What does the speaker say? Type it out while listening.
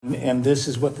And this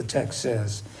is what the text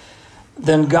says.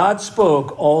 Then God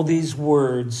spoke all these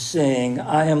words, saying,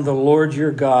 I am the Lord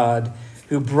your God,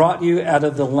 who brought you out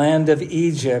of the land of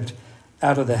Egypt,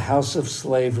 out of the house of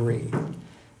slavery.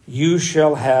 You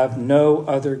shall have no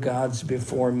other gods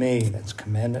before me. That's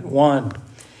commandment 1.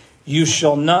 You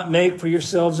shall not make for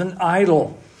yourselves an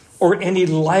idol, or any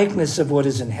likeness of what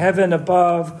is in heaven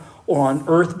above, or on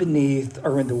earth beneath,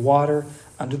 or in the water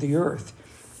under the earth.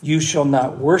 You shall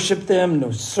not worship them,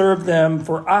 nor serve them,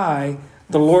 for I,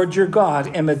 the Lord your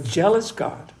God, am a jealous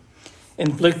God,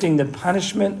 inflicting the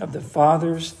punishment of the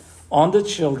fathers on the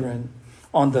children,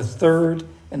 on the third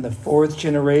and the fourth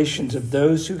generations of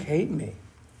those who hate me,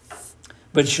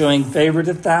 but showing favor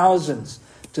to thousands,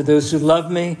 to those who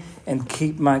love me and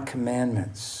keep my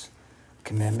commandments.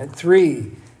 Commandment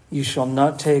 3, you shall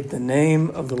not take the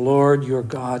name of the Lord your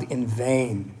God in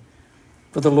vain,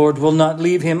 for the Lord will not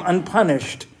leave him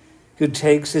unpunished who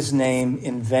takes his name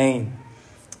in vain.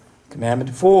 Commandment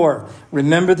 4,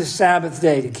 remember the Sabbath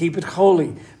day to keep it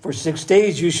holy. For 6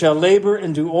 days you shall labor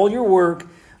and do all your work,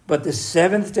 but the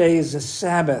seventh day is the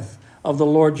Sabbath of the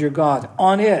Lord your God.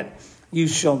 On it you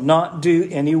shall not do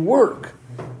any work,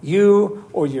 you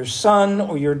or your son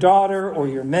or your daughter or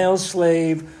your male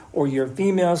slave or your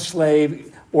female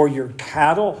slave or your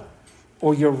cattle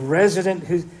or your resident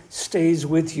who stays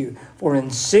with you. For in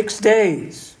 6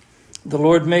 days the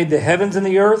Lord made the heavens and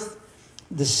the earth,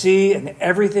 the sea and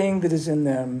everything that is in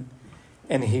them,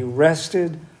 and he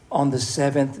rested on the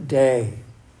seventh day.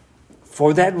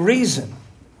 For that reason,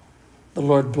 the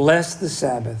Lord blessed the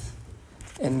Sabbath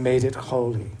and made it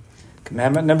holy.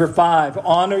 Commandment number 5,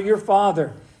 honor your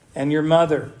father and your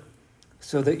mother,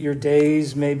 so that your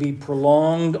days may be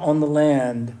prolonged on the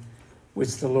land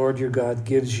which the Lord your God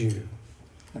gives you.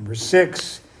 Number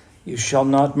 6, you shall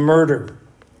not murder.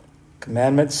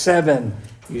 Commandment 7,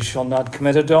 you shall not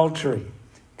commit adultery.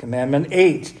 Commandment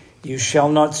 8, you shall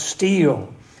not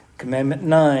steal. Commandment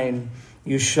 9,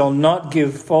 you shall not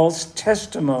give false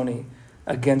testimony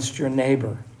against your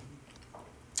neighbor.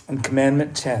 And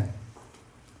Commandment 10,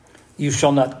 you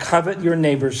shall not covet your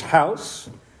neighbor's house.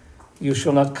 You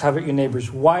shall not covet your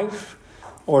neighbor's wife,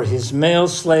 or his male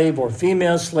slave or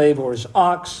female slave, or his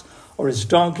ox, or his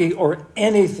donkey, or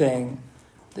anything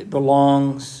that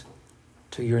belongs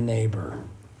to your neighbor.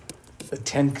 The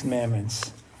 10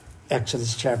 Commandments,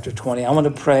 Exodus chapter 20. I want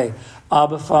to pray.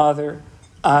 Abba, Father,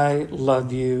 I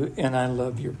love you and I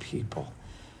love your people.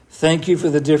 Thank you for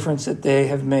the difference that they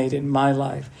have made in my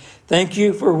life. Thank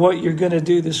you for what you're going to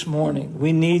do this morning.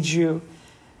 We need you.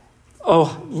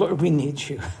 Oh, Lord, we need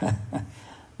you.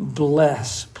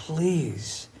 Bless,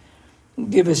 please.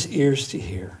 Give us ears to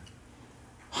hear,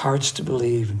 hearts to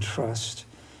believe and trust,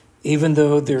 even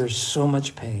though there's so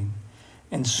much pain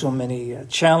and so many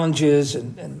challenges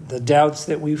and the doubts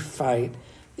that we fight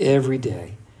every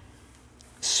day.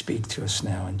 Speak to us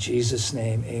now. In Jesus'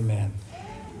 name, amen.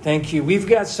 Thank you. We've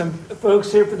got some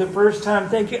folks here for the first time.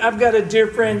 Thank you. I've got a dear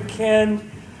friend,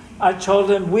 Ken. I told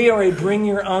him we are a bring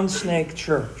your own snake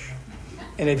church.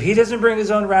 And if he doesn't bring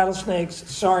his own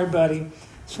rattlesnakes, sorry, buddy.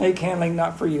 Snake handling,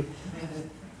 not for you.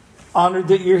 Honored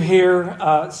that you're here.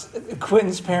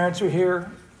 Quentin's parents are here.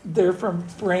 They're from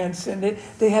Branson.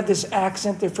 They have this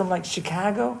accent. They're from like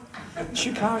Chicago.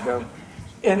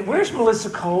 And where's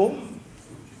Melissa Cole?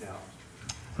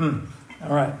 All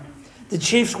right. The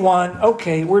Chiefs won.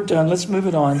 Okay, we're done. Let's move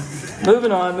it on.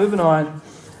 Moving on.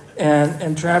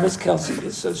 And Travis Kelce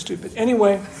is so stupid.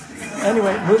 Anyway,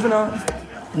 moving on.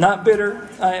 Not bitter.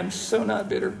 I am so not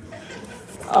bitter.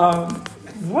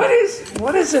 What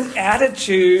is an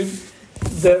attitude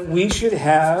that we should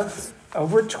have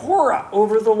over Torah,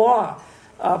 over the law?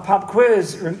 Pop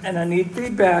quiz, and I need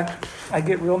feedback. I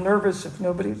get real nervous if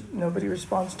nobody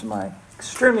responds to my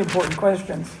extremely important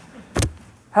questions.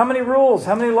 How many rules,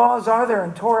 how many laws are there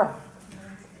in Torah?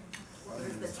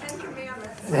 The 10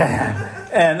 Commandments.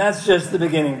 And that's just the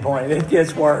beginning point. It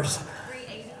gets worse.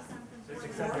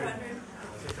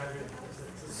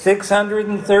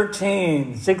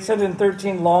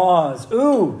 613 laws.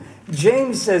 Ooh,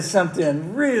 James says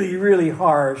something really, really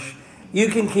harsh. You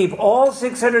can keep all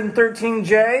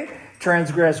 613J,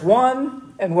 transgress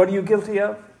one, and what are you guilty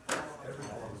of?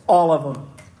 All of them.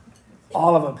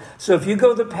 So if you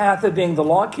go the path of being the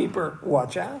law keeper,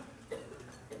 watch out.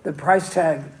 The price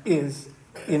tag is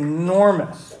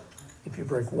enormous if you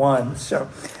break one.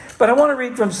 But I want to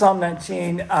read from Psalm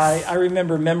 19. I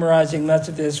remember memorizing much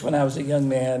of this when I was a young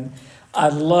man. I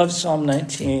love Psalm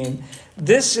 19.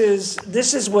 This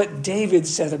is what David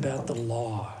said about the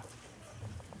law.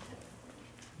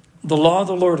 The law of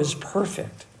the Lord is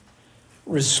perfect,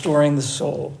 restoring the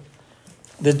soul.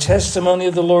 The testimony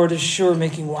of the Lord is sure,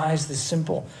 making wise the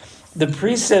simple. The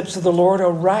precepts of the Lord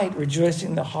are right,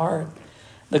 rejoicing the heart.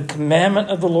 The commandment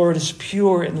of the Lord is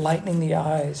pure, enlightening the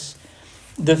eyes.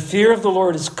 The fear of the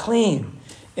Lord is clean,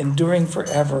 enduring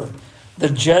forever. The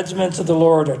judgments of the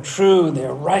Lord are true, they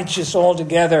are righteous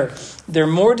altogether. They're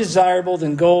more desirable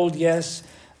than gold, yes,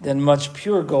 than much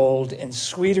pure gold, and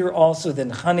sweeter also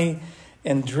than honey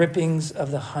and drippings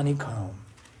of the honeycomb.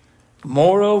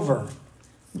 Moreover,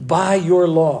 by your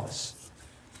laws,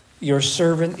 your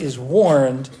servant is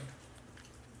warned.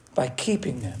 By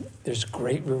keeping them, there's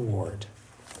great reward.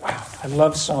 Wow, I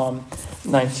love Psalm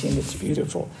 19. It's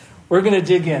beautiful. We're going to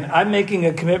dig in. I'm making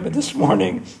a commitment this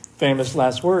morning, famous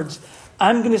last words.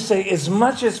 I'm going to say as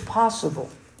much as possible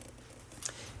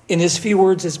in as few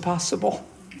words as possible.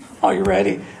 Are you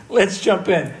ready? Let's jump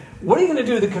in. What are you going to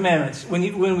do with the commandments? When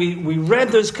we read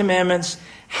those commandments,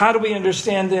 how do we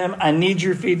understand them? I need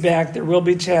your feedback. There will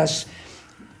be tests.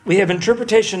 We have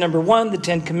interpretation number 1. The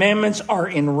 10 Commandments are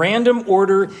in random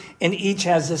order, and each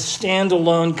has a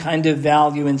standalone kind of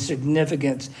value and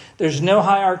significance. There's no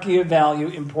hierarchy of value,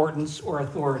 importance, or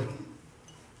authority.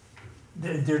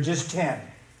 They're just 10,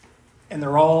 and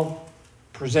they're all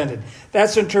presented.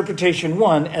 That's interpretation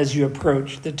 1 as you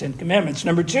approach the 10 Commandments.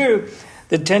 Number 2,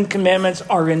 the 10 Commandments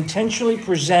are intentionally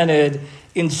presented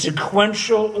in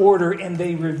sequential order, and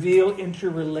they reveal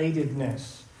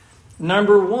interrelatedness.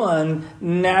 Number 1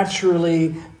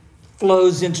 naturally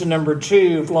flows into number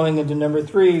 2, flowing into number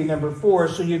 3, number 4.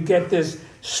 So you get this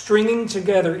stringing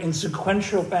together in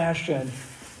sequential fashion,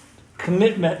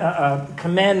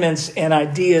 commandments and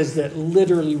ideas that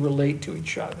literally relate to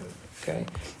each other. Okay?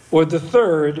 Or the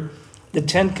third, the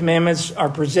 10 Commandments are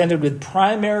presented with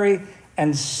primary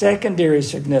and secondary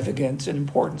significance and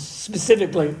importance.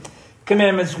 Specifically,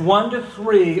 Commandments 1 to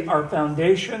 3 are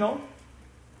foundational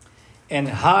and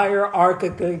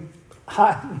hierarchically,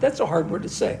 that's a hard word to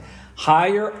say,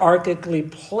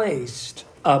 hierarchically placed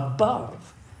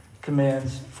above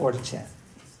commands 4 to 10.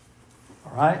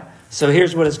 All right? So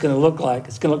here's what it's going to look like.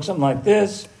 It's going to look something like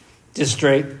this, just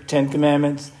straight 10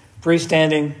 Commandments,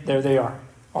 freestanding, there they are.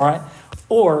 All right?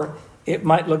 Or it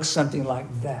might look something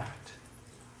like that.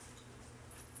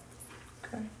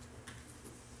 Okay?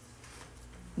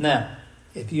 Now,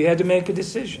 if you had to make a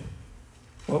decision,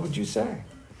 what would you say?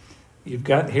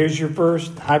 Here's your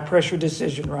first high-pressure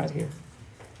decision right here.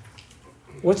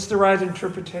 What's the right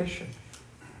interpretation?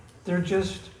 They're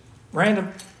just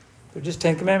random. They're just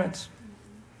 10 Commandments.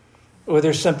 Or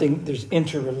there's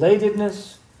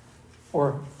interrelatedness,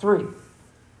 or 3.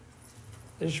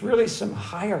 There's really some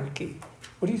hierarchy.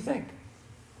 What do you think?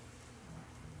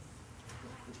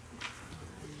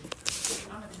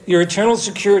 Your eternal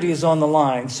security is on the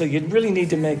line, so you really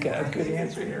need to make a good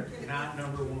answer here. Not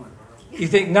number 1. You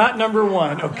think not number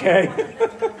 1, okay?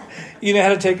 You know how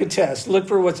to take a test. Look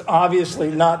for what's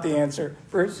obviously not the answer.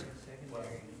 Bruce? Well,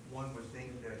 one would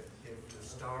think that if the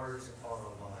stars are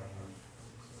aligned,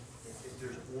 if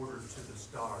there's order to the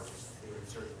stars, there would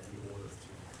certainly be order to.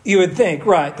 You would think,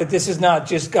 right, that this is not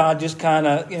just God just kind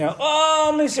of,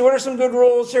 let me see, what are some good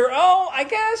rules here? Oh, I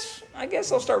guess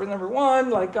I'll start with number 1,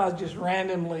 like God's just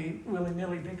randomly,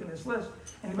 willy-nilly picking this list.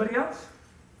 Anybody else?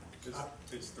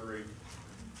 It's 3.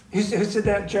 Who said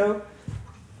that, Joe?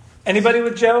 Anybody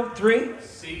with Joe? 3?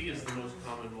 C is the most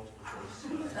common multiple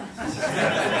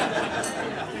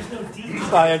choice.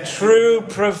 By a true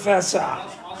professor.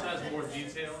 It also has more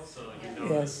detail, so you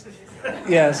know.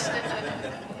 Yes.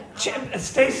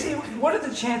 Stacy, what are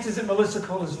the chances that Melissa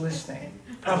Cole is listening?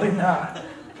 Probably not.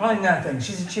 Probably nothing.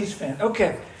 She's a Chiefs fan.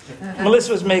 Okay.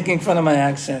 Melissa was making fun of my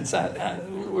accents.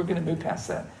 We're going to move past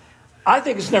that. I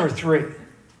think it's number 3.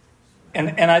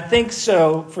 And I think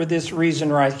so for this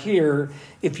reason right here.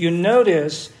 If you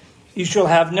notice, you shall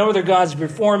have no other gods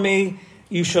before me.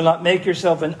 You shall not make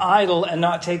yourself an idol and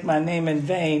not take my name in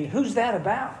vain. Who's that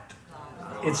about?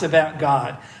 It's about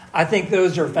God. I think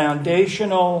those are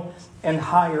foundational and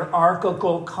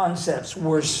hierarchical concepts.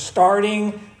 We're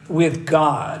starting with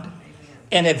God.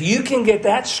 And if you can get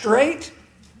that straight,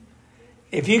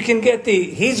 if you can get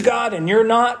He's God and you're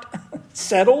not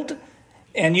settled,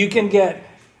 and you can get,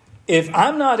 if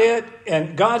I'm not it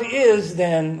and God is,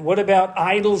 then what about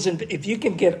idols? And if you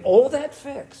can get all that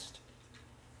fixed,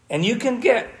 and you can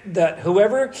get that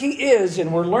whoever He is,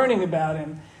 and we're learning about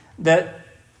Him, that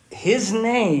His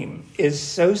name is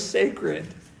so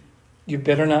sacred, you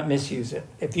better not misuse it.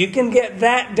 If you can get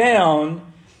that down,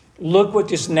 look what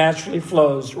just naturally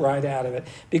flows right out of it.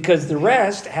 Because the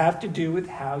rest have to do with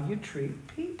how you treat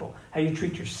people, how you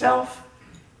treat yourself,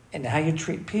 and how you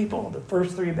treat people. The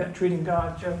first 3 about treating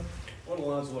God, Joe? One of the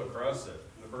lines will across it.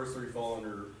 The first 3 fall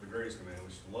under the greatest command,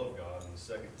 which is to love God, and the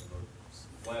second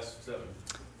to last 7,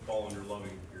 fall under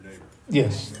loving your neighbor.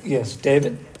 Yes.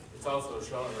 David? It's also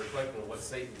showing a reflection of what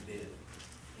Satan did.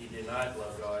 He did not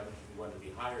love God. He wanted to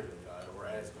be higher than God or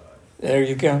as God. There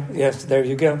you go. Yes, there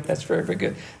you go. That's very, very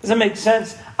good. Does that make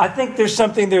sense? I think there's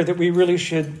something there that we really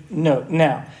should note.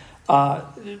 Now,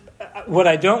 what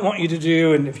I don't want you to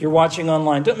do, and if you're watching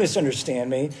online, don't misunderstand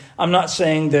me. I'm not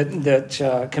saying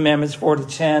that Commandments 4 to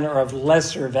 10 are of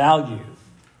lesser value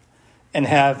and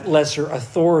have lesser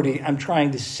authority. I'm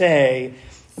trying to say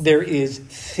there is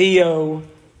theologic.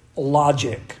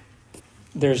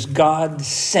 There's God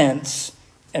sense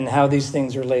and how these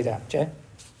things are laid out. Jay?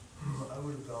 I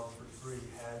would have gone for 3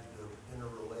 had the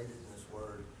interrelatedness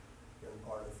word in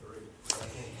part of 3. I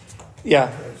think Yeah.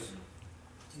 because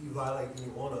you violate any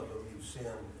one of them, you sin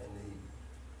and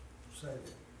the Savior.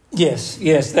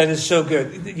 Yes, that is so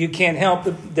good. You can't help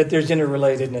that there's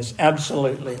interrelatedness.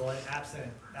 Absolutely. Well, absent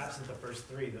the first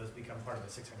 3, those become part of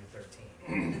the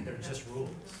 613. They're just rules.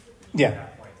 Yeah. At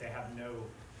that point, they have no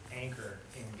anchor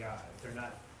in God. If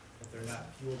they're not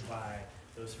fueled by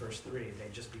those first 3, they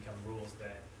just become rules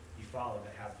that you follow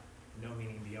that have no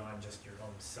meaning beyond just your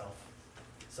own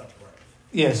self-worth.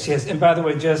 Yes. And by the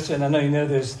way, Justin, I know you know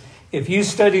this. If you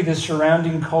study the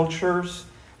surrounding cultures,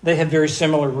 they have very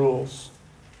similar rules,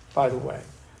 by the way.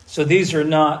 So these are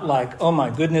not like, oh my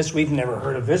goodness, we've never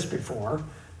heard of this before.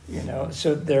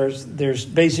 So there's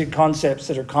basic concepts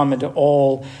that are common to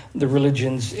all the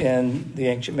religions in the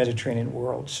ancient Mediterranean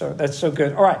world. So that's so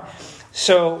good. All right.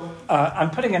 So I'm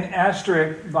putting an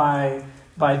asterisk by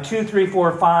 2, 3,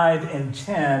 4, 5, and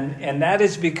 10, and that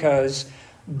is because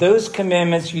those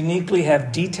commandments uniquely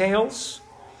have details.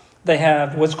 They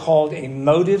have what's called a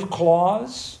motive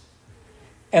clause,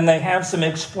 and they have some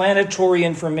explanatory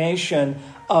information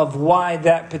of why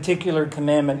that particular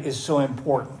commandment is so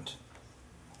important.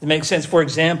 It makes sense. For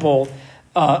example,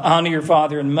 honor your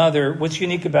father and mother. What's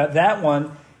unique about that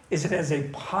one is it has a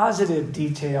positive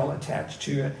detail attached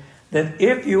to it. That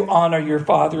if you honor your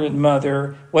father and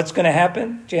mother, what's going to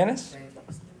happen, Janice?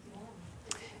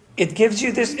 It gives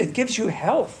you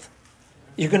health.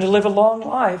 You're going to live a long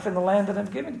life in the land that I'm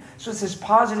giving you. So it's this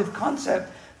positive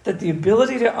concept that the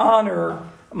ability to honor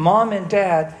mom and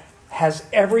dad has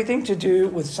everything to do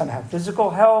with somehow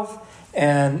physical health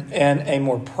and a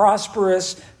more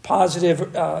prosperous,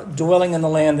 positive dwelling in the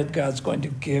land that God's going to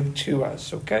give to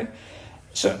us, okay?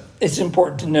 So it's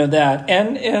important to know that.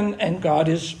 And God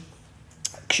is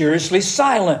curiously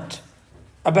silent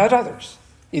about others.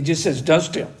 He just says, don't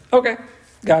steal. Okay,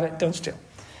 got it, don't steal.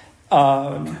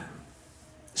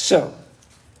 So,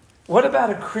 what about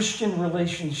a Christian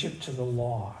relationship to the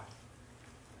law?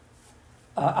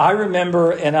 I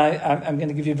remember, and I'm going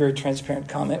to give you a very transparent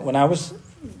comment. When I was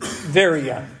very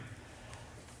young,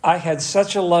 I had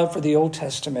such a love for the Old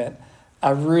Testament. I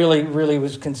really, really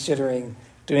was considering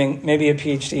doing maybe a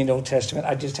PhD in Old Testament.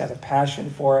 I just had a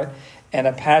passion for it and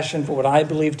a passion for what I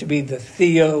believe to be the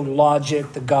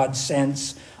theologic, the God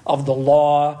sense of the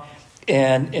law.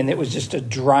 And it was just a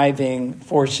driving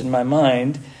force in my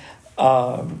mind.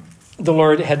 The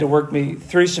Lord had to work me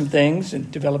through some things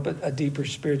and develop a deeper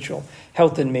spiritual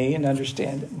health in me and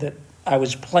understand that I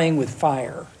was playing with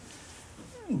fire.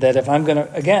 That if I'm going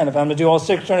to do all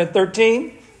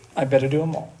 613, I better do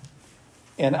them all.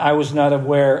 And I was not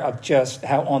aware of just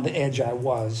how on the edge I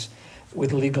was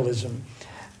with legalism.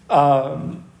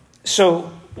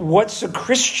 So what's a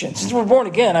Christian? Since we're born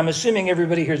again, I'm assuming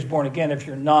everybody here is born again. If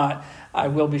you're not, I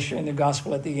will be sharing the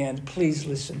gospel at the end. Please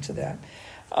listen to that.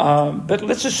 But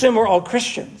let's assume we're all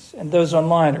Christians, and those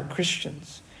online are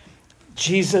Christians.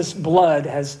 Jesus' blood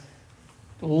has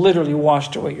literally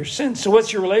washed away your sins. So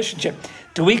what's your relationship?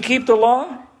 Do we keep the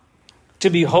law to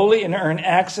be holy and earn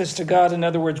access to God? In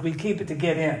other words, we keep it to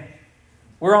get in.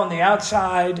 We're on the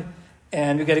outside,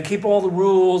 and we've got to keep all the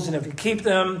rules, and if we keep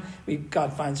them,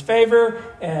 God finds favor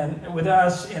and with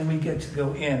us, and we get to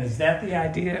go in. Is that the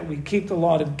idea? We keep the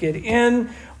law to get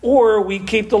in, or we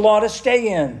keep the law to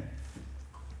stay in?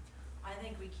 I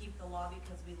think we keep the law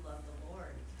because we love the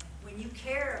Lord. When you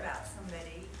care about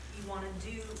somebody, you want to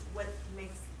do what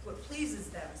pleases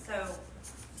them. So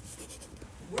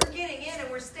we're getting in and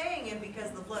we're staying in because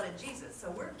of the blood of Jesus. So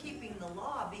we're keeping the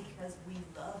law because we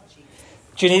love Jesus.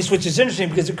 Janice, which is interesting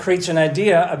because it creates an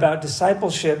idea about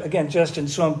discipleship. Again, Justin,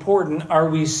 so important. Are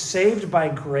we saved by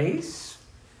grace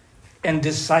and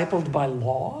discipled by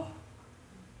law?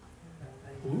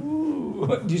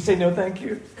 Ooh, do you say no thank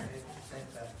you?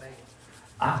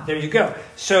 There you go.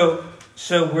 So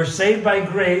we're saved by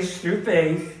grace through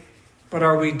faith, but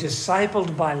are we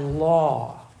discipled by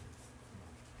law?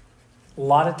 A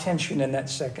lot of tension in that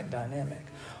second dynamic.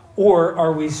 Or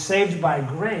are we saved by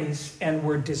grace and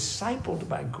we're discipled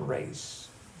by grace?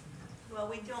 Well,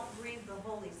 we don't grieve the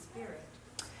Holy Spirit.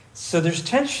 So there's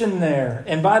tension there.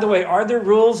 And by the way, are there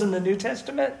rules in the New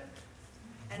Testament?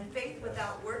 And faith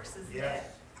without works is Yes. dead.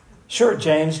 Sure,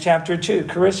 James chapter 2.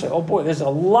 Carissa, oh boy, there's a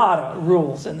lot of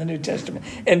rules in the New Testament.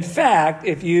 In fact,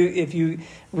 if you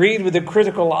read with a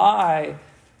critical eye,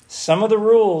 some of the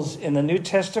rules in the New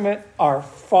Testament are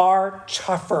far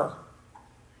tougher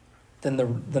than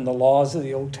the laws of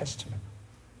the Old Testament.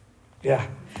 Yeah.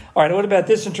 All right, what about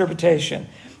this interpretation?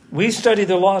 We study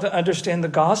the law to understand the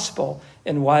gospel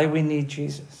and why we need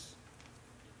Jesus.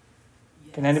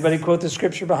 Can anybody quote the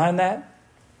scripture behind that?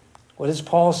 What does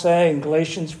Paul say in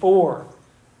Galatians 4?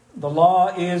 The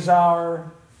law is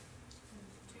our...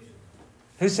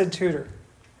 Who said tutor?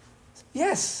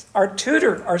 Yes, our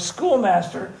tutor, our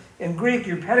schoolmaster, in Greek,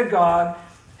 your pedagogue,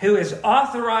 who is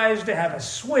authorized to have a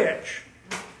switch.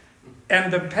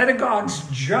 And the pedagogue's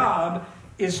job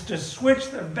is to switch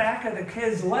the back of the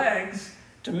kids' legs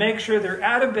to make sure they're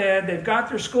out of bed, they've got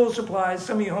their school supplies.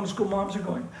 Some of you homeschool moms are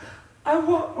going, I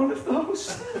want one of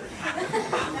those.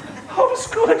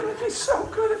 Homeschooling would be so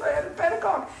good if I had a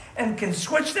pedagogue. And can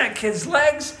switch that kid's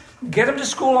legs, get them to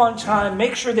school on time,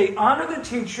 make sure they honor the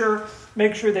teacher,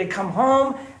 make sure they come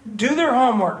home, do their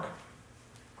homework.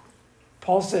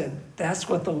 Paul said, that's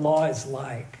what the law is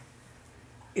like.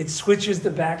 It switches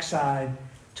the backside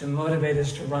to motivate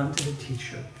us to run to the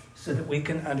teacher so that we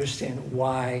can understand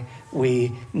why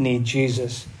we need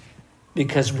Jesus.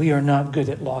 Because we are not good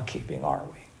at law keeping, are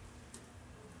we?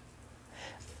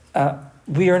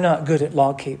 We are not good at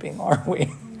law keeping, are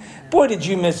we? Boy, did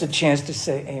you miss a chance to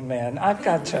say amen. I've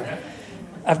got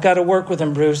to work with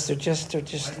them, Bruce. They're just. Why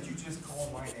did you just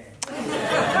call my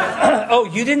name? Oh,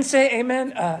 you didn't say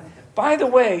amen? By the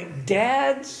way,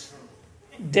 dads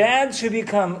who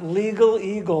become legal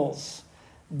eagles,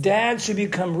 dads who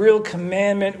become real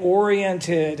commandment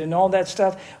oriented and all that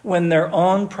stuff, when their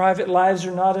own private lives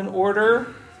are not in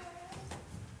order,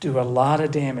 do a lot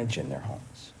of damage in their homes.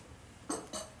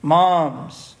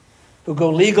 Moms who go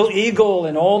legal eagle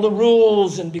and all the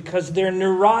rules, and because they're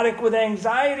neurotic with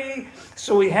anxiety,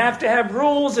 so we have to have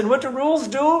rules. And what do rules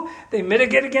do? They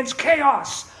mitigate against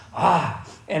chaos.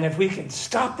 And if we can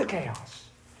stop the chaos,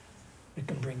 we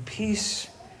can bring peace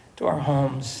to our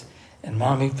homes, and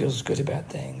mommy feels good about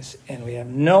things. And we have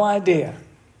no idea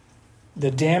the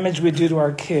damage we do to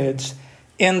our kids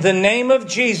in the name of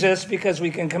Jesus because we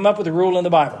can come up with a rule in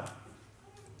the Bible.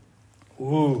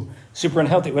 Ooh, super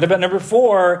unhealthy. What about number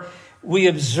 4? We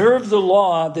observe the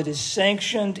law that is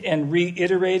sanctioned and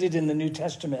reiterated in the New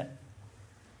Testament.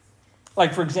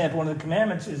 Like, for example, one of the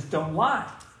commandments is don't lie.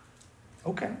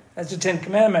 Okay, that's the 10th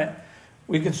commandment.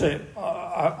 We can say,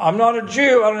 I'm not a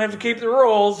Jew, I don't have to keep the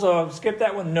rules, so skip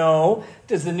that one. No.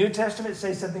 Does the New Testament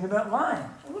say something about lying?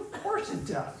 Well, of course it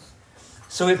does.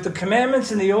 So if the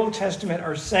commandments in the Old Testament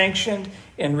are sanctioned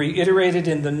and reiterated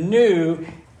in the New,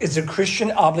 is a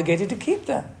Christian obligated to keep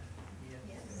them?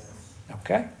 Yes.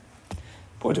 Okay.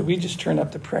 Boy, did we just turn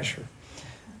up the pressure.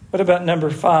 What about number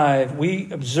 5?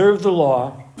 We observe the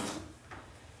law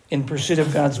in pursuit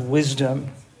of God's wisdom,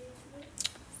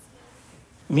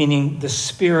 meaning the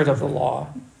spirit of the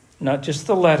law, not just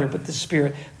the letter, but the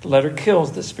spirit. The letter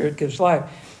kills, the spirit gives life.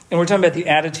 And we're talking about the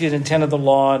attitude and intent of the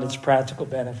law and its practical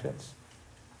benefits.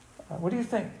 What do you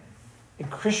think? A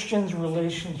Christian's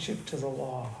relationship to the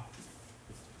law.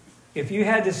 If you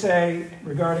had to say,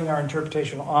 regarding our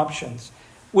interpretational options,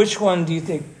 which one do you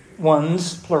think,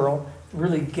 ones, plural,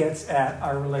 really gets at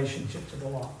our relationship to the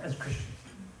law as Christians?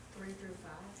 3 through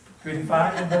 5. 3 to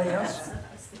 5, anybody else?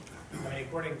 I mean,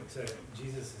 according to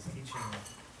Jesus' teaching,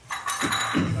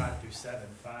 5 through 7,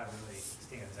 5 really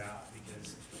stands out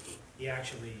because he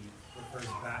actually refers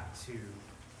back to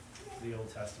the Old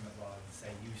Testament law and say,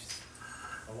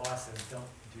 the law says don't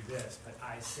do this, but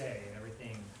I say, and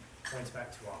everything points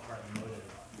back to our heart and motive.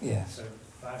 Yes. So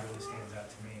 5 really stands out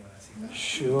to me when I see that.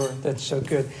 Sure, that's so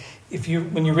good.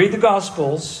 When you read the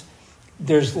Gospels,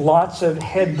 there's lots of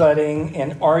headbutting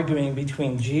and arguing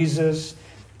between Jesus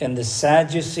and the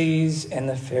Sadducees and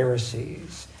the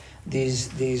Pharisees.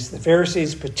 The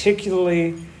Pharisees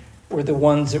particularly were the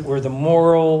ones that were the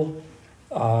moral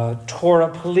Torah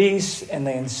police, and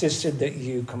they insisted that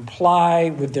you comply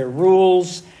with their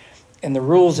rules, and the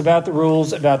rules about the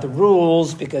rules about the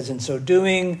rules, because in so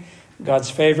doing,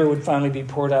 God's favor would finally be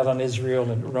poured out on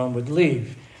Israel and Rome would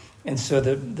leave. And so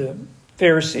the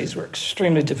Pharisees were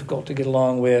extremely difficult to get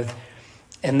along with.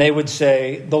 And they would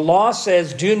say, the law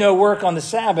says, do no work on the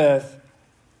Sabbath.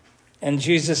 And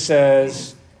Jesus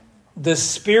says, the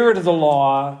spirit of the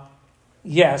law,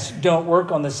 yes, don't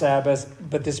work on the Sabbath,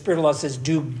 but the spirit of the law says,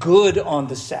 do good on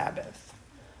the Sabbath.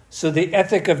 So the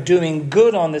ethic of doing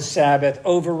good on the Sabbath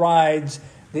overrides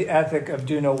the ethic of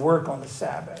do no work on the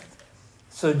Sabbath.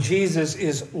 So Jesus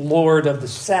is Lord of the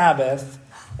Sabbath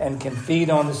and can feed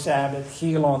on the Sabbath,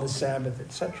 heal on the Sabbath,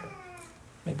 etc.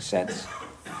 Makes sense?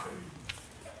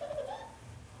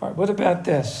 All right, what about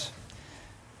this?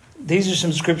 These are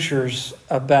some scriptures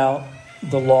about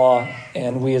the law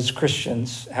and we as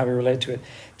Christians, how we relate to it.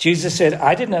 Jesus said,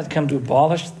 I did not come to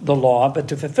abolish the law, but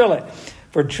to fulfill it.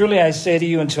 For truly I say to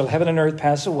you, until heaven and earth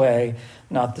pass away,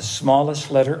 not the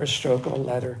smallest letter or stroke of a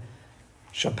letter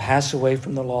shall pass away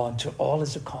from the law until all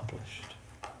is accomplished.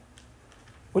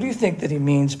 What do you think that he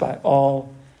means by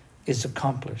all is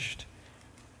accomplished?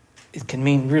 It can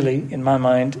mean really, in my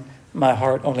mind, my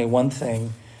heart, only one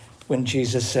thing. When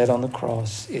Jesus said on the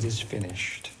cross, it is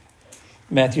finished.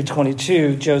 Matthew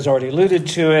 22, Joe's already alluded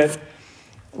to it.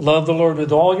 Love the Lord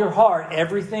with all your heart,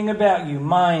 everything about you,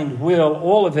 mind, will,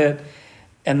 all of it.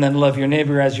 And then love your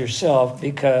neighbor as yourself,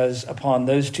 because upon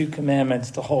those two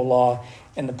commandments, the whole law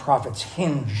and the prophets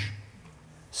hinge.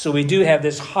 So we do have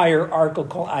this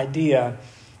hierarchical idea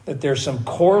that there's some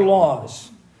core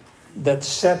laws that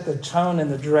set the tone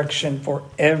and the direction for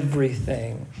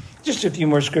everything. Just a few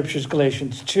more scriptures.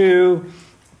 Galatians 2.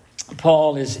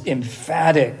 Paul is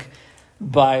emphatic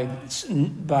by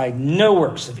no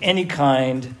works of any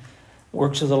kind,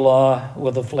 works of the law,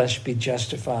 will the flesh be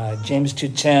justified. James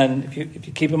 2:10, if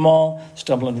you keep them all,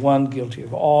 stumble in one, guilty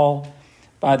of all.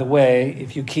 By the way,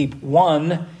 if you keep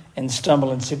one and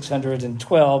stumble in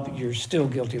 612, you're still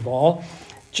guilty of all.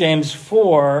 James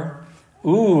 4,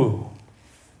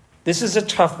 this is a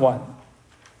tough one.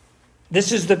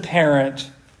 This is the parent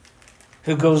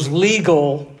who goes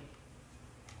legal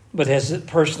but has a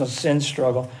personal sin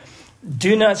struggle.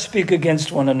 Do not speak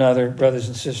against one another, brothers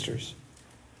and sisters.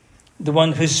 The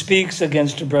one who speaks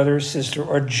against a brother or sister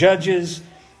or judges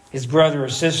his brother or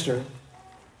sister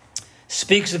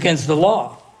speaks against the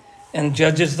law and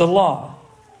judges the law.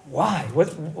 Why?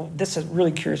 That's a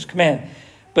really curious command.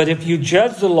 But if you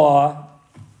judge the law,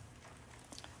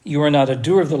 you are not a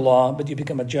doer of the law, but you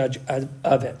become a judge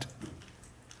of it.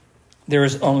 There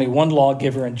is only one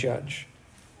lawgiver and judge,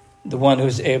 the one who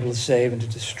is able to save and to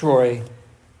destroy.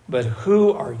 But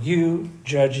who are you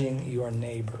judging your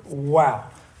neighbor? Wow.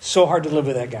 So hard to live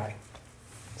with that guy.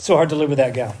 So hard to live with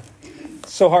that gal.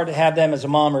 So hard to have them as a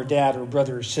mom or dad or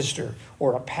brother or sister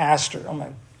or a pastor. Oh my,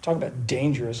 talk about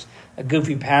dangerous. A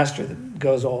goofy pastor that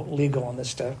goes all legal on this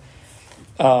stuff.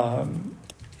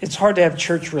 It's hard to have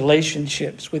church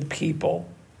relationships with people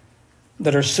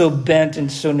that are so bent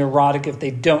and so neurotic if they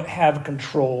don't have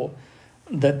control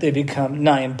that they become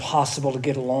nigh impossible to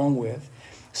get along with.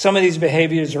 Some of these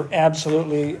behaviors are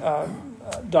absolutely,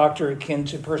 doctor, akin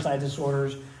to personality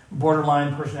disorders,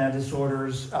 borderline personality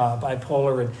disorders,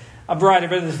 bipolar, and a variety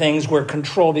of other things where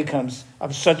control becomes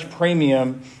of such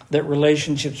premium that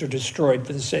relationships are destroyed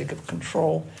for the sake of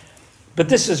control. But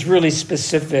this is really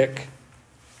specific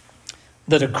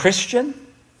that a Christian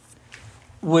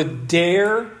would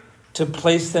dare to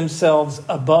place themselves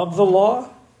above the law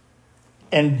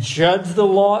and judge the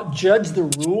law, judge the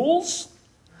rules.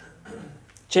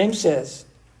 James says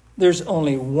there's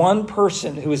only one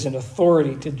person who is in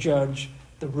authority to judge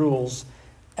the rules,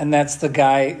 and that's the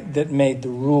guy that made the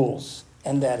rules,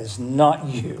 and that is not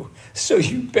you. So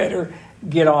you better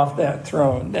get off that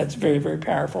throne. That's very, very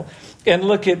powerful. And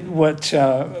look at what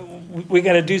we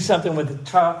got to do something with a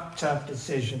tough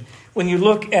decision. When you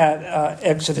look at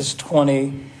Exodus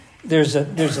 20, there's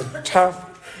a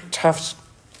tough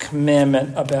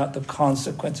commandment about the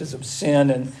consequences of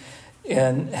sin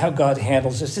and how God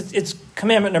handles this. It's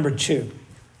commandment number 2.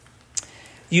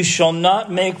 You shall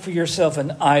not make for yourself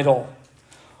an idol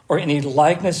or any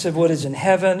likeness of what is in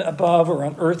heaven above or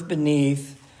on earth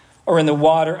beneath or in the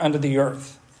water under the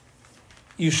earth.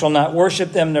 You shall not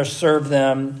worship them nor serve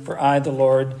them, for I, the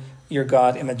Lord, your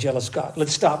God, am a jealous God.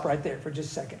 Let's stop right there for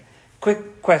just a second.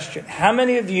 Quick question. How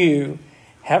many of you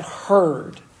have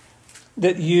heard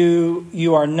that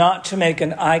you are not to make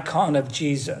an icon of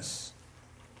Jesus?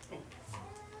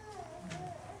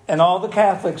 And all the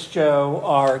Catholics, Joe,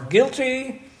 are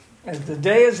guilty as the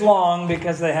day is long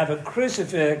because they have a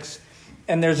crucifix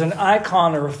and there's an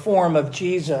icon or a form of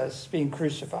Jesus being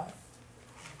crucified.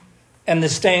 And the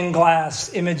stained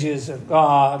glass images of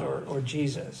God or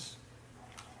Jesus.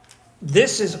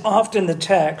 This is often the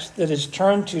text that is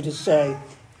turned to say,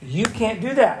 you can't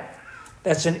do that.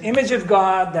 That's an image of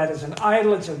God. That is an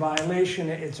idol. It's a violation.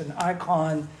 It's an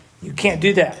icon. You can't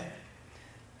do that.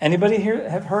 Anybody here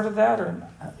have heard of that? Or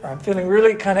I'm feeling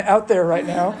really kind of out there right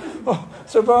now. Oh,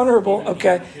 so vulnerable.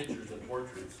 Okay.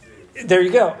 There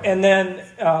you go. And then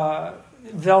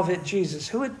Velvet Jesus.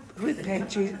 Who would paint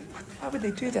Jesus? Why would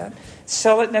they do that?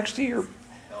 Sell it next to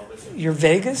your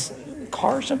Vegas?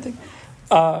 car or something.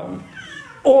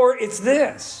 Or it's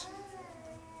this.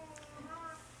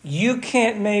 You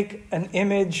can't make an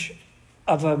image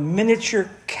of a miniature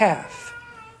calf,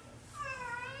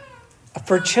 a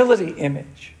fertility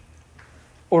image,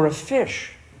 or a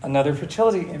fish, another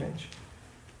fertility image.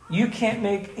 You can't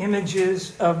make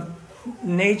images of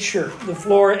nature, the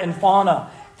flora and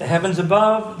fauna, the heavens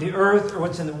above, the earth, or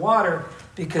what's in the water,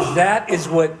 because that is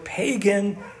what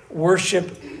pagan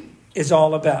worship is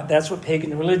all about. That's what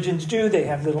pagan religions do. They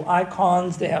have little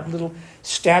icons, they have little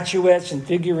statuettes and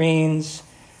figurines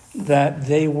that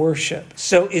they worship.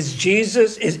 So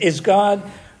is God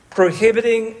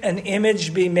prohibiting an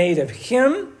image be made of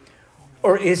him,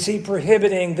 or is he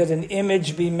prohibiting that an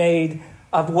image be made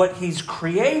of what he's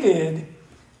created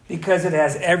because it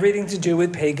has everything to do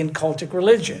with pagan cultic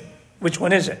religion? Which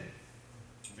one is it?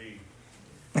 B.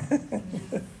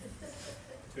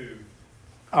 2.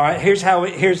 All right, here's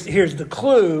the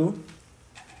clue.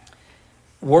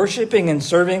 Worshipping and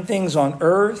serving things on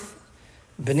earth,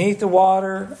 beneath the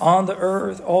water, on the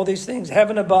earth, all these things,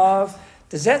 heaven above.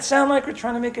 Does that sound like we're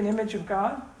trying to make an image of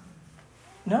God?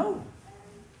 No.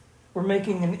 We're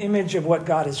making an image of what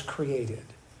God has created.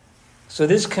 So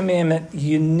this commandment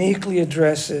uniquely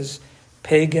addresses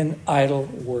pagan idol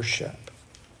worship.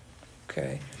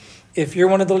 Okay? If you're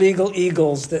one of the legal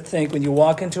eagles that think when you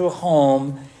walk into a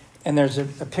home and there's a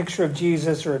picture of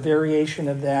Jesus or a variation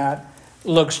of that,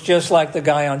 looks just like the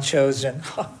guy on Chosen.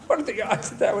 What are the odds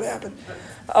that would happen?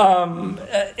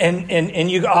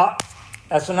 And you go,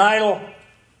 that's an idol.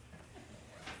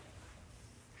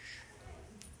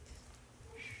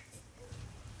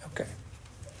 Okay.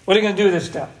 What are you going to do with this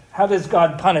stuff? How does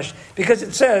God punish? Because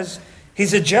it says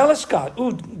he's a jealous God.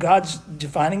 Ooh, God's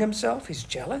defining himself. He's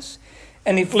jealous.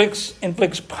 And he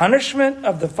inflicts punishment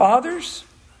of the fathers,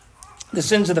 the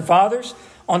sins of the fathers,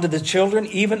 onto the children,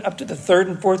 even up to the 3rd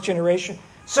and 4th generation.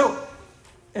 So,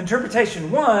 interpretation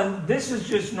 1, this is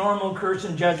just normal curse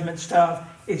and judgment stuff.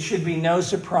 It should be no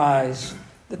surprise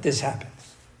that this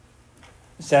happens.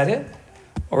 Is that it?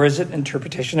 Or is it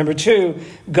interpretation number 2?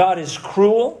 God is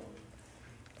cruel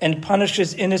and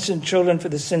punishes innocent children for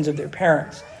the sins of their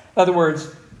parents. In other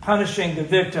words, punishing the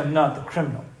victim, not the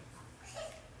criminal.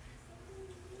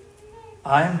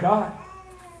 I am God.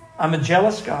 I'm a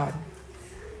jealous God.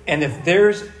 And if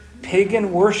there's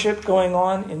pagan worship going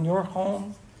on in your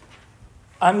home,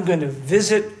 I'm going to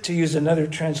visit, to use another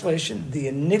translation, the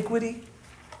iniquity.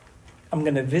 I'm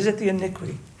going to visit the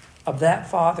iniquity of that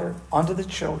father onto the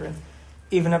children,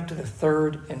 even up to the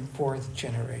 3rd and 4th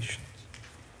generations.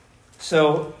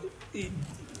 So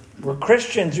we're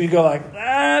Christians. We go like,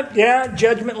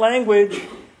 judgment language.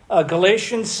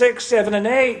 Galatians 6, 7, and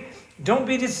 8. Don't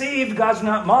be deceived. God's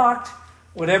not mocked.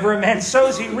 Whatever a man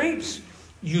sows, he reaps.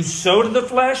 You sow to the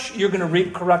flesh, you're going to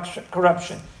reap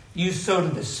corruption. You sow to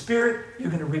the spirit, you're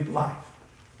going to reap life.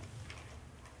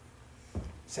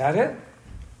 Is that it?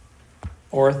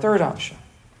 Or a third option.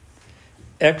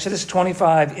 Exodus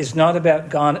 25 is not about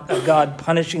God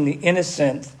punishing the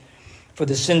innocent for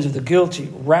the sins of the guilty.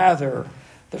 Rather,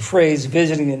 the phrase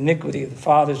visiting the iniquity of the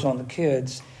fathers on the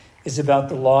kids is about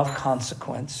the law of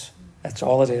consequence. That's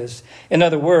all it is. In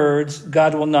other words,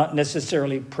 God will not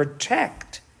necessarily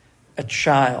protect a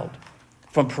child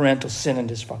from parental sin and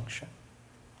dysfunction.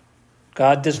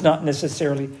 God does not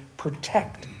necessarily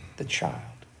protect the child.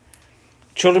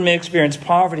 Children may experience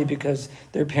poverty because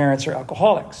their parents are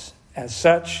alcoholics. As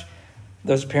such,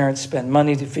 those parents spend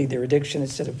money to feed their addiction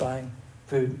instead of buying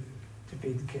food to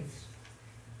feed the kids.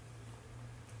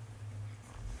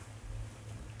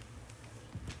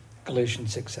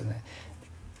 Galatians 6, 7,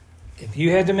 8. If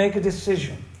you had to make a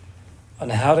decision on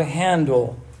how to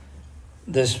handle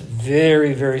this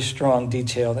very, very strong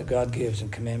detail that God gives in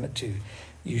Commandment 2,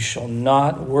 you shall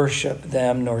not worship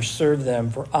them nor serve them,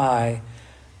 for I,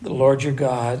 the Lord your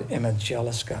God, am a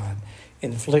jealous God,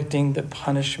 inflicting the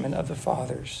punishment of the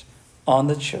fathers on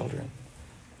the children,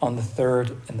 on the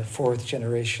 3rd and the 4th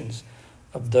generations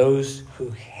of those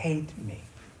who hate me.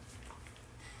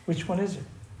 Which one is it?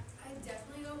 I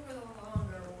definitely go for the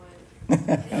longer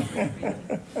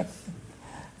one.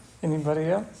 Anybody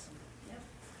else?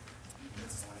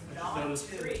 Notice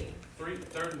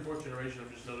 3rd and 4th generation,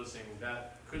 I'm just noticing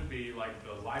that could be like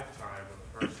the lifetime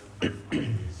of a person who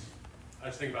is. I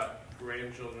just think about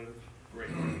grandchildren,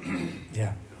 great-grandchildren.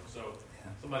 Yeah. So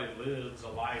somebody lives a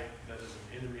life that is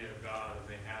an enemy of God, and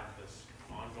they have this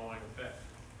ongoing effect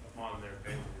upon their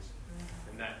families,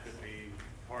 and that could be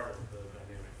part of the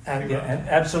dynamic. And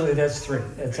absolutely, that's 3.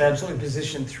 That's absolutely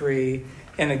position 3.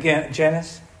 And again,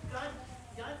 Janice?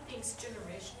 God thinks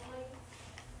generationally.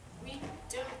 We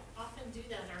don't often do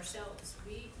that ourselves.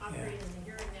 We operate in the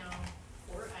here and now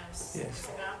for us. Yeah.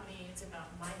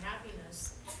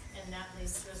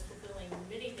 us fulfilling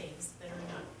many things that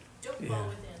are not, don't Yeah. fall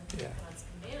within Yeah. God's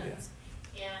commands.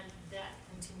 And that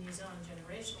continues on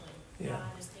generationally. Yeah.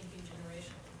 God is thinking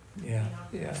generationally. Yeah,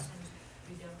 We yeah. sometimes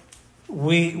we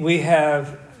don't. We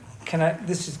have,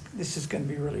 this is going to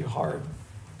be really hard.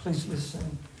 Please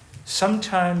listen.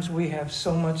 Sometimes we have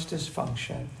so much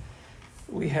dysfunction.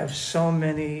 We have so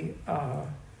many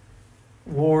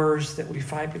wars that we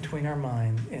fight between our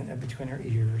mind and between our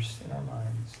ears and our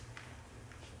minds.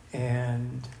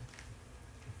 And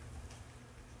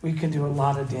we can do a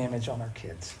lot of damage on our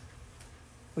kids.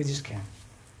 We just can.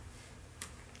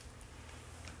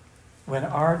 When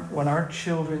our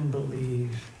children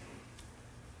believe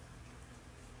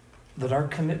that our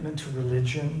commitment to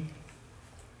religion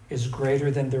is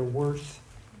greater than their worth,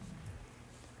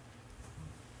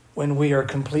 when we are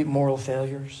complete moral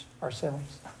failures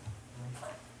ourselves,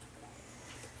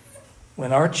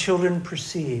 when our children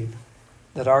perceive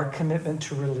that our commitment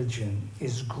to religion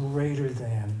is greater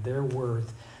than their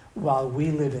worth while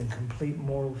we live in complete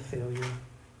moral failure,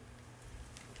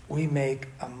 we make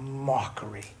a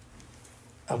mockery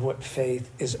of what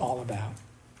faith is all about.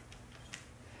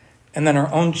 And then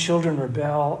our own children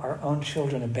rebel, our own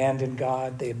children abandon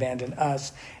God, they abandon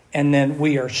us, and then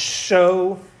we are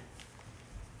so,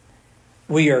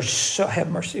 have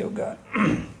mercy, oh God,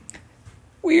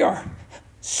 we are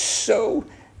so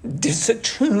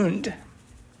disattuned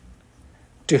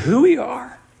to who we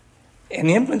are and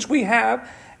the influence we have.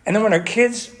 And then when our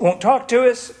kids won't talk to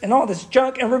us and all this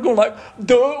junk, and we're going like,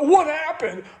 duh, what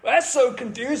happened? That's so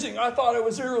confusing. I thought I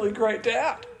was a really great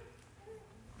dad.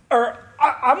 Or,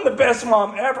 I'm the best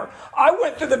mom ever. I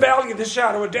went through the valley of the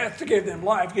shadow of death to give them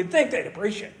life. You'd think they'd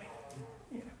appreciate me.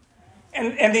 You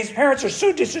know? And these parents are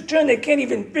so disattuned they can't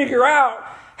even figure out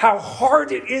how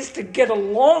hard it is to get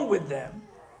along with them.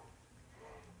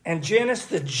 And Janice,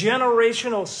 the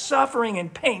generational suffering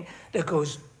and pain that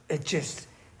goes,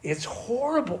 it's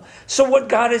horrible. So what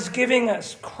God is giving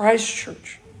us, Christ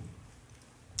Church,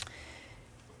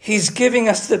 He's giving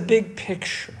us the big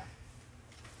picture.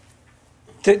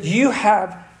 That you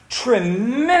have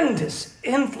tremendous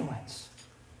influence.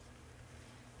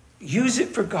 Use it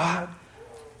for God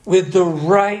with the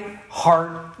right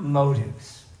heart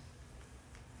motives.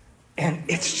 And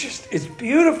it's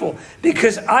beautiful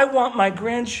because I want my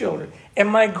grandchildren and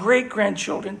my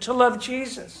great-grandchildren to love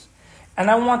Jesus. And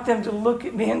I want them to look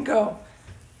at me and go,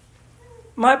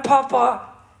 my papa,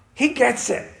 he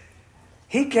gets it.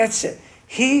 He gets it.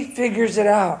 He figures it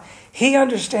out. He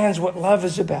understands what love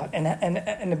is about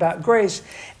and about grace.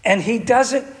 And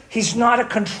he's not a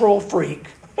control freak.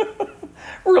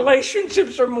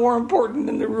 Relationships are more important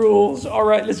than the rules. All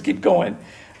right, let's keep going.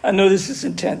 I know this is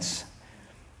intense.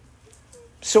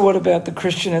 So what about the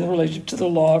Christian in relationship to the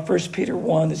law? 1 Peter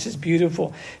 1, this is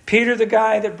beautiful. Peter, the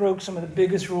guy that broke some of the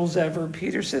biggest rules ever,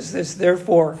 Peter says this,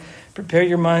 therefore, prepare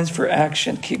your minds for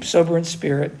action. Keep sober in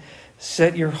spirit.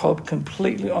 Set your hope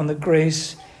completely on the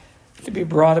grace to be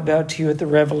brought about to you at the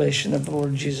revelation of the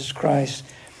Lord Jesus Christ.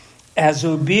 As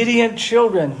obedient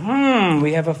children,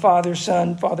 we have a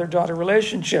father-son, father-daughter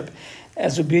relationship.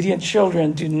 As obedient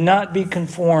children, do not be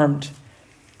conformed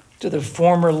to the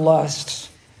former lusts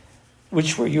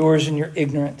which were yours in your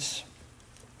ignorance.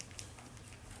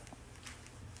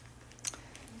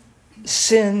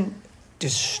 Sin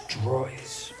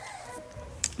destroys.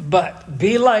 But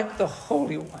be like the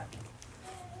Holy One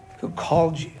who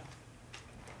called you.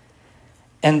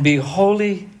 And be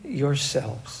holy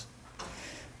yourselves,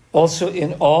 also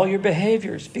in all your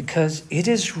behaviors, because it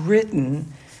is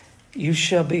written, you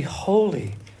shall be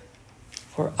holy,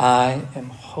 for I am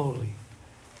holy.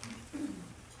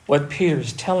 What Peter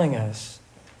is telling us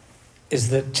is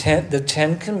that the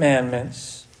Ten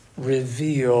Commandments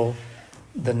reveal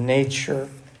the nature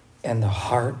and the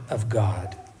heart of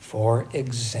God. For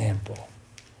example,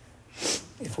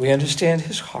 if we understand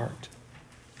his heart,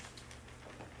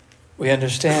 we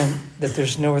understand that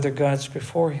there's no other gods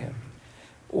before him.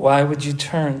 Why would you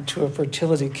turn to a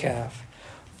fertility calf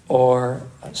or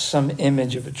some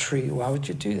image of a tree? Why would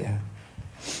you do that?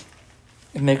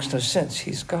 It makes no sense.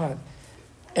 He's God.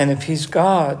 And if he's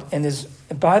God, and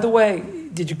by the way,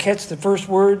 did you catch the first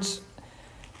words?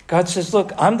 God says,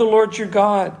 look, I'm the Lord your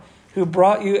God who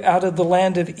brought you out of the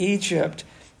land of Egypt,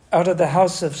 out of the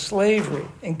house of slavery.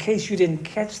 In case you didn't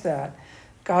catch that,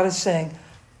 God is saying,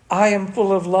 I am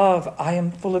full of love. I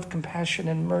am full of compassion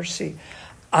and mercy.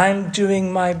 I'm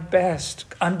doing my best.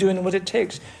 I'm doing what it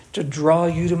takes to draw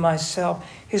you to myself.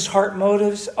 His heart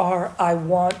motives are, I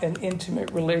want an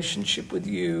intimate relationship with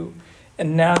you.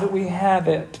 And now that we have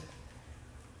it,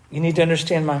 you need to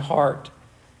understand my heart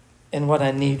and what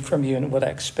I need from you and what I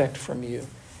expect from you.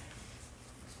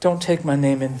 Don't take my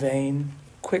name in vain.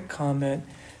 quick comment.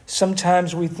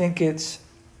 Sometimes we think it's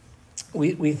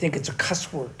a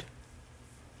cuss word.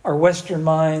 Our Western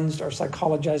minds, our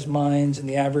psychologized minds, and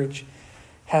the average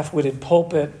half-witted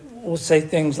pulpit will say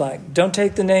things like, don't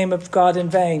take the name of God in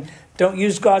vain. Don't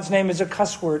use God's name as a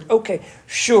cuss word. Okay,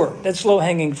 sure, that's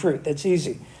low-hanging fruit. That's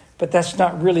easy. But that's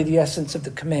not really the essence of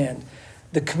the command.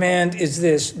 The command is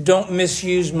this: don't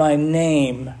misuse my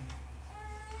name.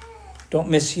 Don't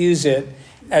misuse it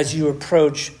as you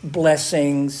approach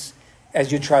blessings,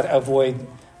 as you try to avoid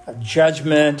a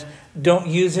judgment. Don't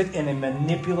use it in a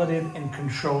manipulative and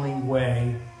controlling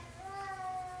way.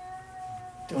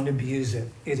 Don't abuse it.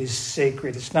 It is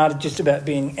sacred. It's not just about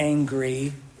being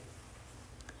angry,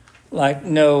 like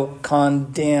no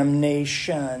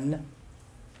condemnation.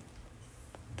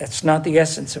 That's not the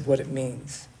essence of what it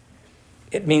means.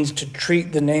 It means to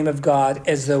treat the name of God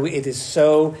as though it is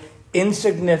so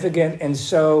insignificant and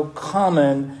so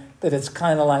common that it's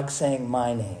kind of like saying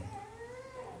my name.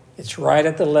 It's right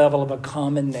at the level of a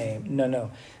common name.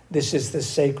 No. This is the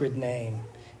sacred name.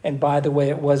 And by the way,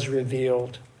 it was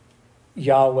revealed.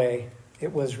 Yahweh,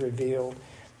 it was revealed.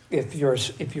 If you're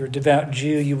a devout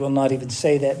Jew, you will not even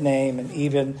say that name. And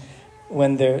even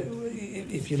when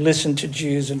if you listen to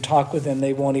Jews and talk with them,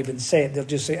 they won't even say it. They'll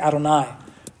just say Adonai.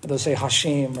 Or they'll say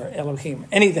Hashem or Elohim,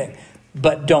 anything.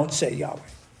 But don't say Yahweh.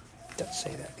 Don't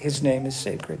say that. His name is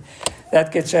sacred.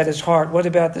 That gets at his heart. What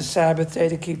about the Sabbath day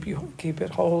to keep it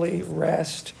holy,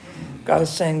 rest? God is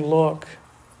saying, look,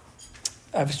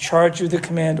 I've charged you the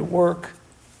command to work,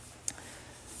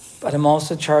 but I'm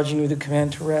also charging you the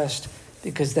command to rest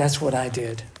because that's what I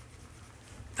did.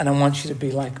 And I want you to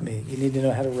be like me. You need to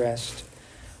know how to rest.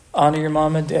 Honor your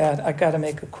mom and dad. I got to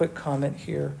make a quick comment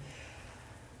here.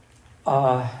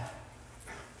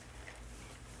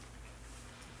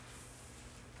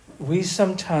 We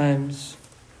sometimes,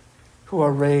 who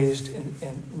are raised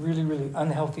in really, really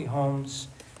unhealthy homes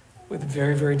with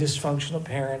very, very dysfunctional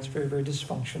parents, very, very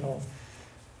dysfunctional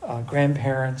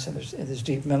grandparents, and there's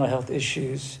deep mental health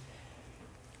issues.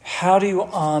 How do you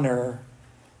honor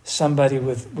somebody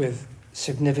with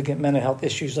significant mental health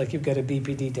issues, like you've got a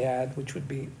BPD dad, which would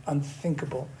be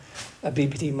unthinkable. A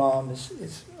BPD mom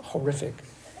is horrific.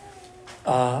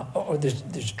 Or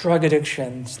there's drug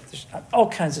addictions, there's all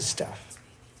kinds of stuff.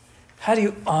 How do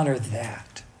you honor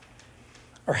that?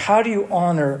 Or how do you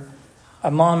honor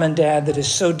a mom and dad that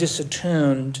is so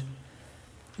disattuned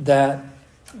that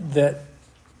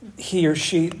he or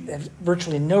she has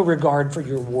virtually no regard for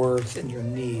your worth and your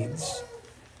needs?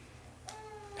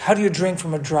 How do you drink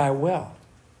from a dry well?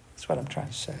 That's what I'm trying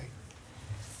to say.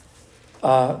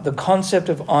 The concept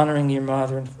of honoring your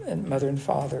mother and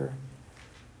father,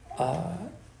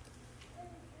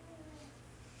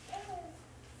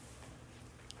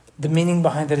 the meaning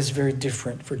behind that is very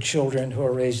different for children who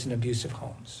are raised in abusive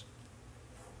homes.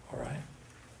 All right?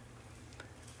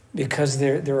 Because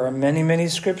there are many, many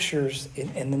scriptures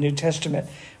in the New Testament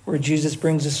where Jesus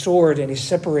brings a sword and he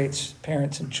separates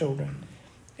parents and children,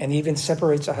 and even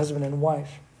separates a husband and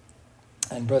wife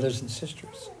and brothers and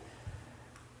sisters.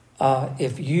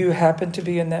 If you happen to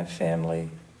be in that family,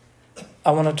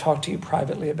 I want to talk to you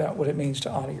privately about what it means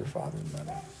to honor your father and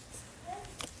mother.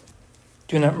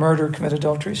 Do not murder, commit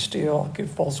adultery, steal, give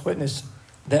false witness.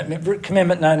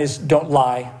 Commandment 9 is don't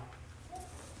lie.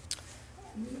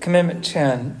 Commandment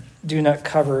 10, do not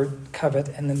covet,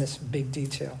 and then this big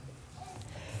detail.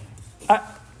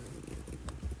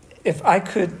 If I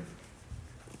could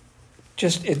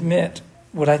just admit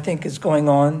what I think is going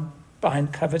on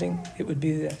behind coveting, it would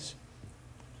be this.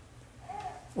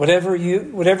 Whatever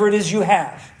it is you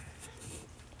have,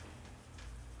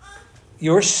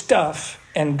 your stuff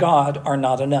and God are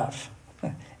not enough.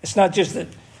 It's not just that,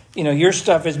 your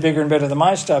stuff is bigger and better than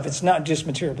my stuff. It's not just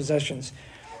material possessions.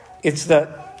 It's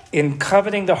that in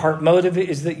coveting, the heart motive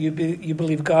is that you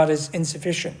believe God is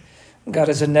insufficient. God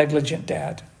is a negligent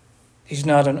dad. He's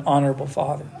not an honorable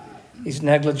father. He's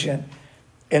negligent.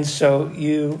 And so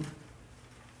you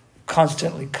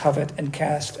constantly covet and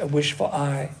cast a wishful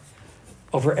eye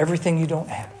over everything you don't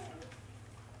have.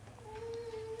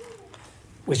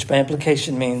 Which by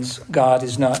implication means God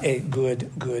is not a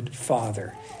good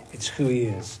father. It's who he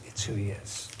is. It's who he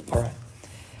is. All right.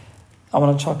 I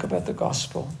want to talk about the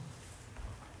gospel.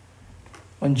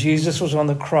 When Jesus was on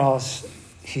the cross,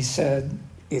 he said,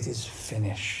 "It is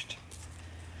finished."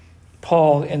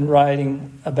 Paul, in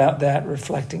writing about that,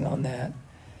 reflecting on that,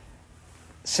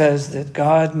 says that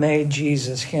God made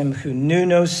Jesus, him who knew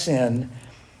no sin,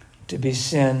 to be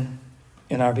sin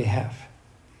in our behalf,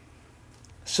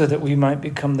 so that we might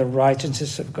become the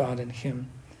righteousness of God in him.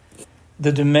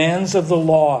 The demands of the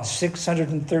law,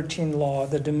 613 law,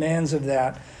 the demands of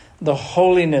that the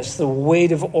holiness, the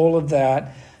weight of all of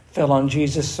that fell on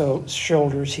Jesus'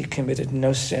 shoulders. He committed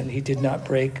no sin. He did not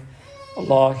break a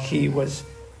law. He was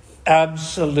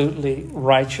absolutely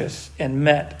righteous and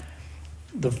met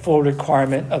the full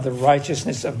requirement of the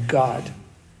righteousness of God.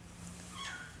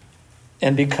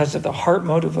 And because of the heart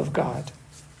motive of God,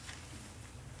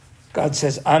 God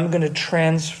says, I'm going to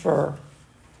transfer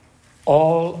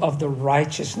all of the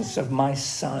righteousness of my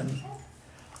Son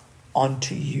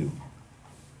onto you.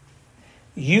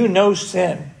 You know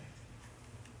sin.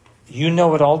 You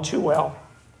know it all too well.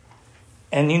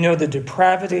 And you know the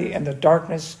depravity and the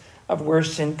darkness of where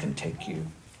sin can take you.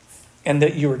 And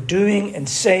that you're doing and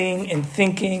saying and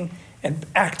thinking and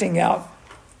acting out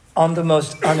on the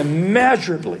most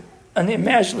unimaginably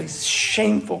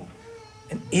shameful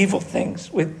and evil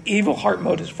things with evil heart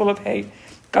motives, full of hate.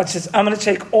 God says, I'm going to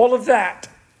take all of that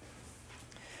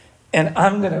and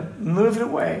I'm going to move it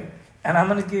away and I'm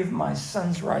going to give my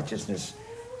Son's righteousness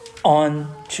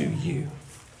on to you.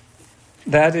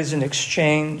 That is an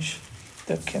exchange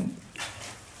that can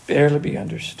barely be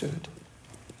understood.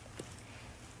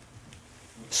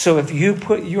 So if you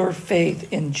put your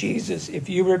faith in Jesus, if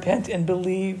you repent and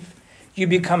believe, you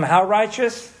become how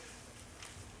righteous?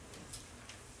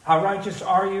 How righteous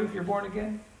are you if you're born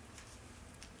again?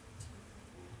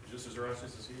 Just as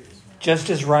righteous as he is. Just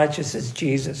as righteous as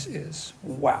Jesus is.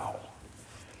 Wow.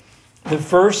 The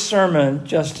first sermon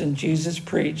Jesus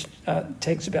preached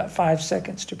takes about 5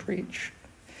 seconds to preach.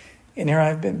 And here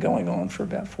I've been going on for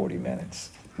about 40 minutes.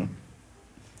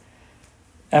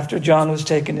 After John was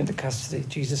taken into custody,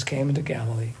 Jesus came into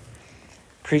Galilee,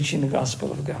 preaching the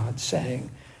gospel of God, saying,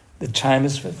 the time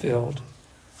is fulfilled.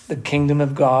 The kingdom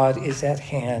of God is at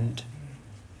hand.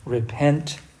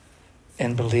 Repent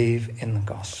and believe in the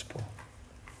gospel.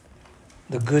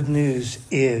 The good news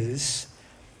is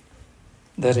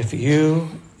that if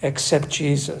you accept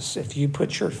Jesus, if you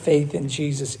put your faith in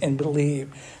Jesus and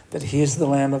believe that he is the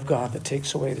Lamb of God that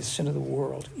takes away the sin of the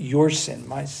world, your sin,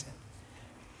 my sin,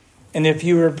 and if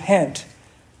you repent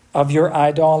of your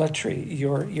idolatry,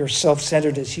 your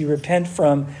self-centeredness, you repent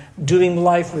from doing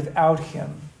life without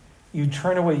him, you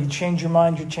turn away, you change your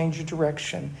mind, you change your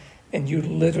direction, and you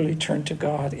literally turn to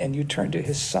God and you turn to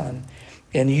his Son,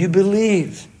 and you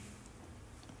believe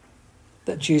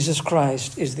that Jesus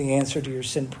Christ is the answer to your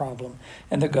sin problem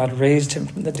and that God raised him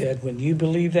from the dead. When you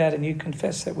believe that and you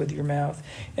confess that with your mouth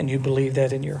and you believe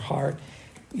that in your heart,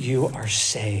 you are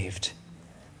saved.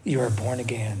 You are born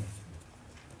again.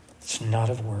 It's not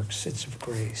of works, it's of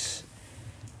grace.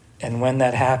 And when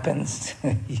that happens,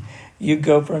 you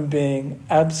go from being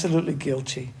absolutely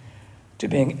guilty to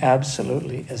being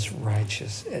absolutely as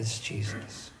righteous as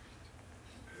Jesus.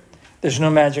 There's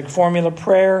no magic formula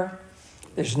prayer.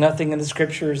 There's nothing in the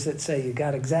scriptures that say you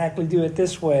got to exactly do it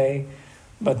this way.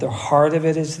 But the heart of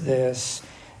it is this.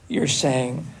 You're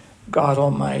saying, God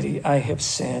Almighty, I have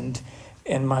sinned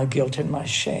and my guilt and my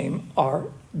shame are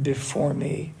before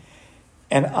me.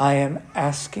 And I am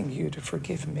asking you to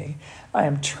forgive me. I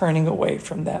am turning away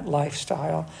from that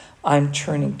lifestyle. I'm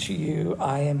turning to you.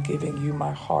 I am giving you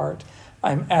my heart.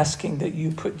 I'm asking that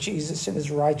you put Jesus and his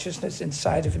righteousness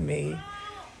inside of me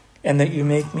and that you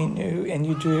make me new. And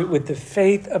you do it with the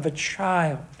faith of a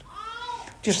child.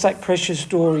 Just like Precious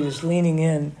Dory is leaning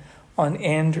in on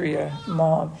Andrea,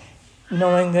 Mom,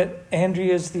 knowing that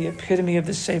Andrea is the epitome of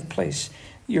the safe place.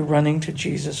 You're running to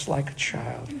Jesus like a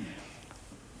child.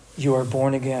 You are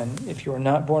born again. If you are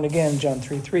not born again, John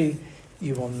 3:3,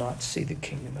 you will not see the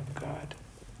kingdom of God.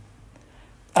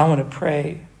 I want to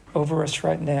pray over us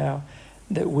right now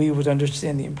that we would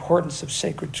understand the importance of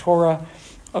sacred Torah,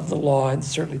 of the law, and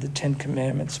certainly the 10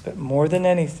 Commandments, but more than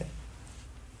anything,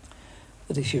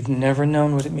 that if you've never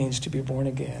known what it means to be born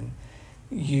again,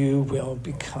 you will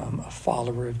become a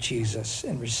follower of Jesus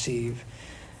and receive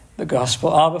the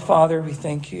gospel. Abba, Father, we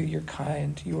thank you. You're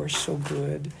kind. You are so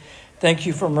good. Thank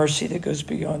you for mercy that goes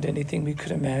beyond anything we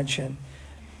could imagine.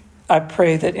 I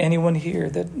pray that anyone here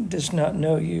that does not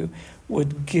know you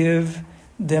would give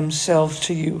themselves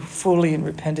to you fully in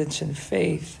repentance and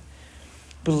faith,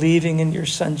 believing in your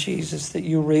Son Jesus, that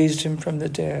you raised him from the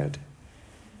dead,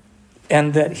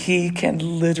 and that he can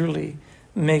literally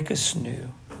make us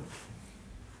new.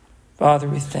 Father,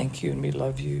 we thank you and we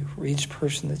love you for each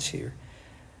person that's here.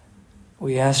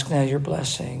 We ask now your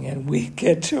blessing, and we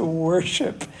get to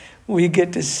worship. We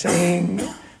get to sing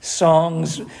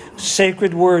songs,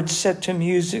 sacred words set to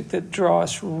music that draw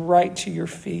us right to your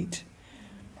feet.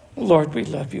 Lord, we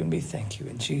love you and we thank you.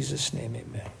 In Jesus' name,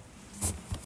 amen.